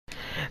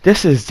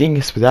This is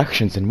Dingus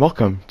Productions and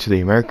welcome to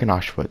the American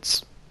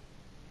AUSCHWITZ.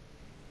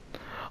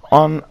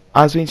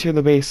 As we enter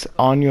the base,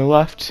 on your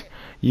left,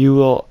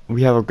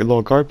 we have a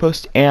little guard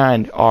post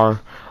and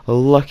our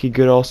lucky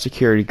good old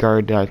security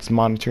guard that's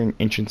monitoring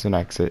entrance and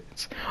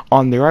exits.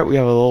 On the right, we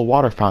have a little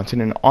water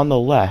fountain, and on the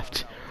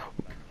left,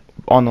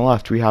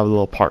 we have a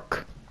little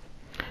park.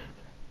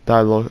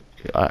 That little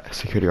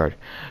security guard.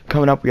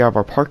 Coming up, we have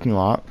our parking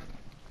lot.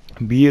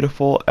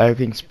 Beautiful,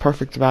 everything's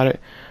perfect about it.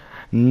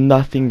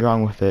 Nothing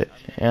wrong with it,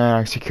 and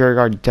our security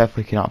guard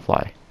definitely cannot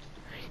fly.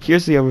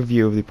 Here's the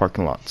overview of the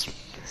parking lots.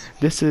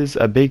 This is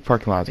a big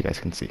parking lot, as you guys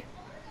can see.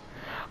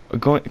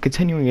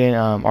 Continuing in,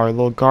 our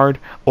little guard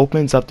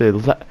opens up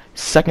the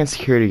second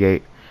security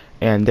gate,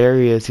 and there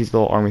he is. He's the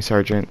little army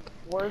sergeant.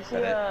 Where's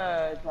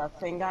the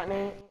thing got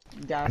named?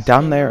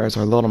 Down there is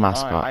our little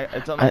mascot.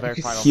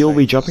 He'll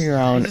be jumping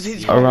around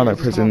the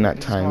prison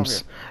at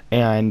times,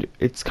 and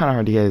it's kind of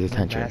hard to get his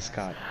attention.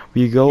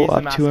 We go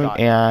up to him,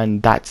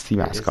 and that's the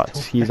mascot.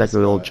 He's like a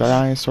little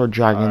dinosaur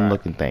dragon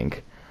looking thing.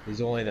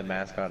 He's only the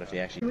mascot if he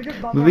actually...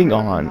 Moving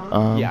on,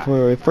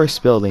 for the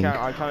first building,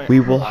 we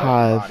will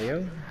have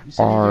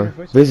our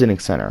visiting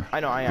center,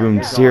 room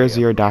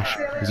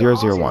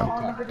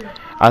 00-001.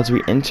 As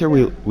we enter,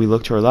 we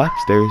look to our left,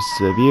 there's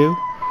the view.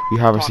 We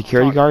have our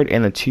security guard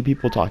and the two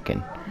people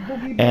talking.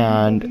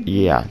 And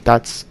yeah,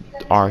 that's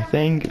our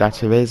thing. That's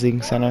the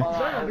visiting center.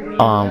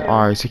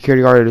 Our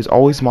security guard is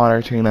always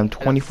monitoring them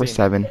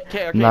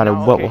 24/7, no matter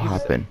what will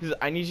happen.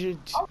 I need you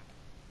to...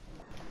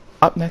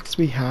 Up next,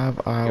 we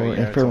have our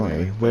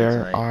infirmary,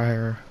 where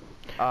our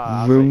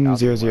room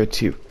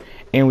 002,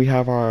 and we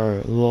have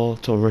our little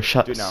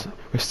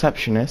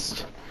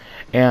receptionist,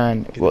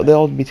 and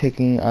they'll be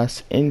taking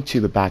us into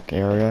the back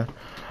area,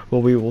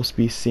 where we will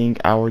be seeing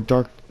our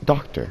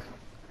doctor.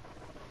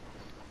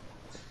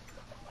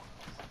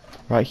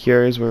 Right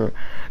here is where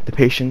the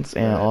patients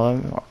and all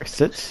of them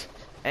sits.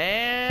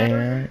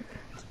 And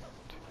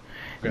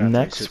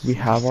next we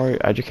have our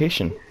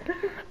education.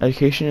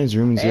 Education is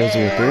room 003,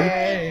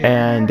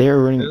 and they are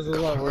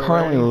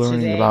currently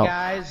learning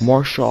about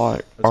martial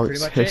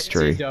arts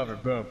history.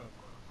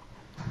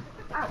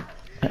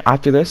 And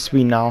after this,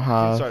 we now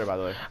have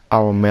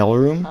our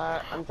mailroom,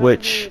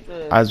 which,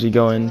 as we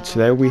go into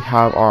there, we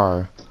have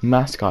our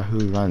mascot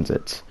who runs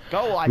it.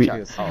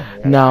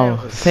 Now,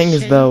 the thing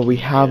is, though, we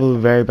have a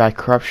very bad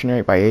corruption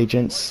rate by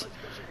agents,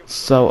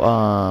 so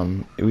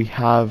we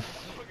have,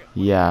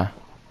 yeah.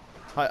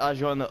 I'll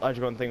go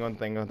on thing.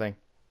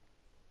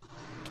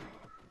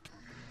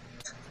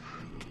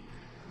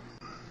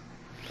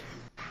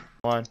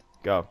 One,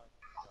 go.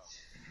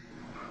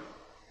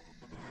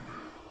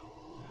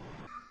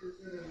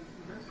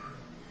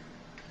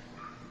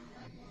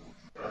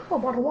 Oh,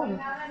 bottle of water.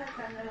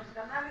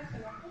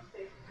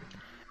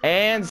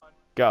 And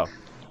go.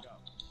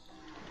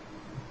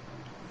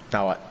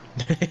 Now what?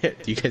 Do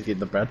you guys get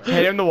the bread?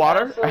 Hit him the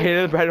water. I hit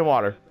him the bread and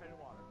water.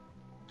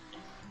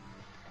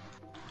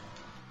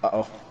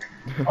 Uh-oh.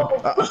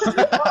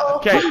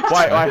 Okay,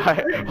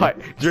 why?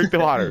 Drink the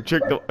water.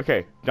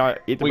 Okay, now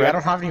eat the bread. I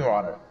don't have any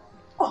water.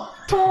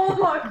 Oh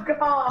my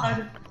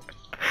god.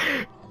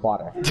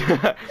 Water.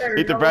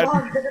 Eat the bread.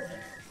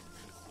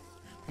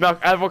 No,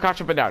 everyone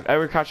catch up and down.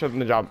 Everyone catch up in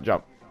the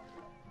jump.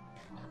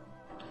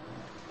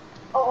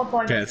 Oh, I'm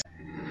fine. Okay.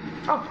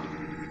 Oh.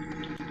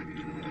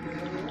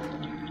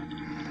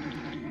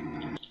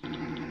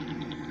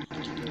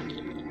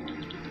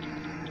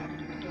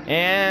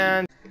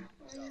 And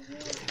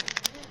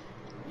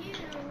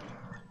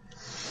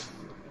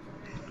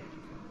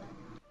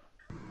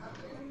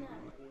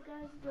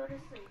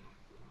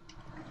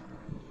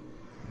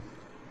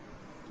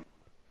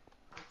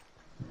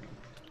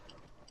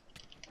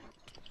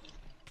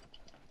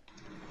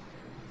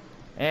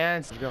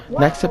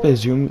next up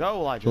is room the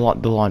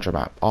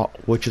laundromat,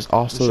 which is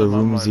also the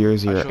room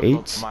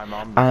 008.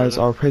 As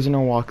our prisoner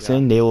walks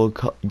in, they will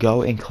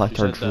go and collect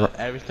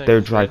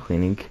their dry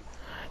cleaning.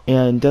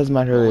 And it doesn't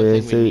matter who it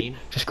is, they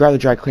just grab the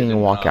dry cleaning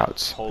and walk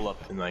out.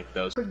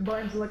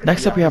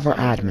 Next up, we have our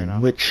admin,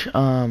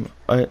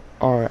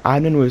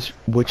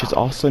 which is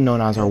also known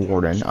as our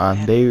warden.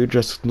 They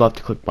just love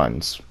to click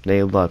buttons.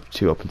 They love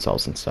to open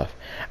cells and stuff.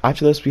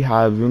 After this, we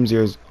have room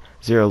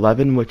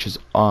 011, which is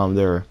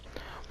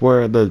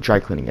where the dry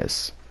cleaning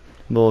is,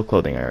 the little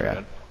clothing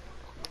area.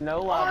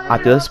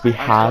 After this, we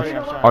have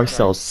our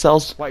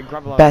cells,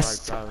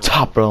 best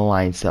top of the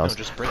line cells.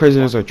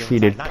 Prisoners are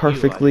treated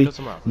perfectly.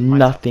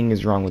 Nothing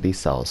is wrong with these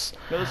cells.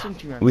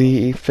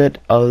 We fit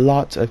a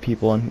lot of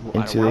people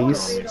into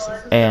these,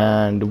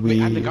 and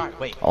we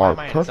are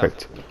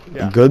perfect.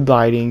 Good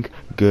lighting,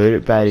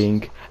 good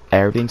bedding,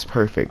 everything's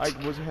perfect.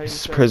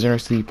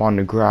 Prisoners sleep on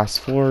the grass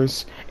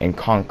floors and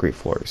concrete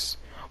floors.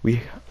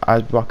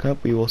 As we walk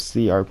up, we will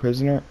see our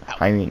our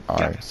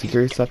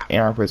security staff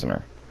and our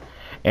prisoner.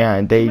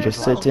 And they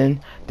just sit in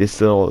this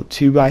little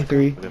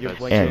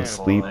 2x3 and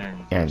sleep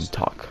and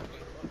talk.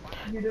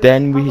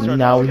 Then we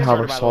have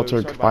our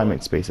solitary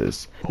confinement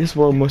spaces. This is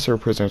where most of our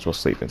prisoners will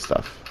sleep and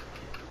stuff.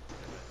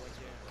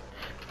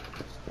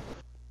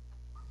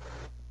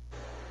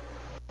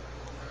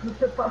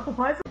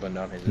 Why is it? But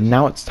no, it's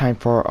Now it's time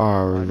for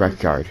our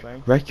rec yard.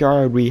 Rec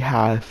yard, we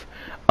have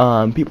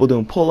people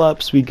doing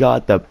pull-ups. We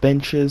got the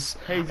benches.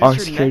 Hey, is this Our your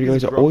security neck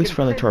is guards are always broken?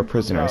 friendly to our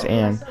prisoners,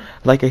 and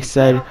like I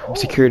said,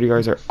 security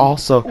guards are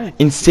also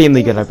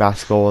insanely good at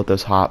basketball with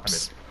those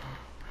hops.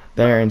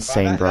 They're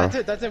insane, bro.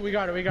 That's it. We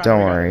got it. We got it. Don't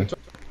we got worry. it.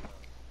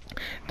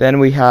 Then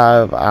we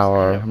have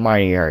our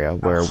mining area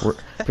where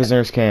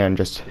prisoners can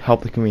just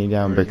help the community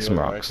down, break some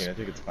rocks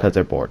because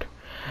they're bored.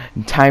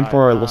 Time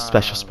for a little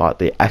special spot,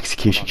 the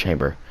execution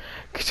chamber.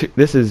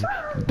 This is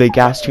the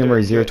gas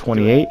chamber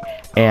 028,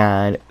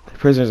 and the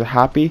prisoners are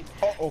happy,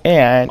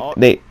 and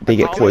they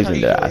get poisoned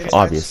to death,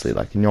 obviously,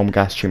 like the normal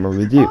gas chamber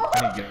would do.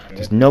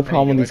 There's no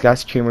problem with these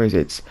gas chambers.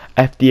 It's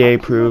FDA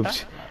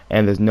approved,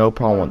 and there's no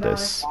problem with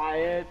this.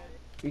 Quiet.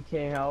 We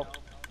can't help.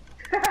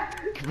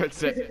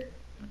 That's it.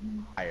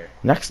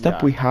 Next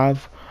up, we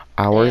have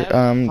our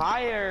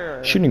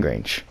Fire. shooting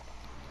range,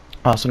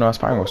 also known as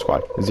firing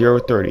squad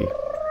 030,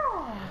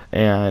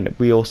 and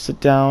we'll sit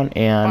down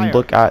and Fire.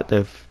 look at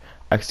the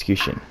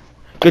execution.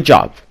 Good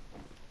job.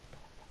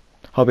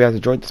 Hope you guys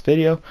enjoyed this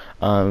video.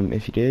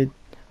 If you did,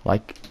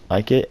 like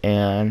it,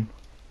 and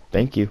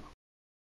thank you.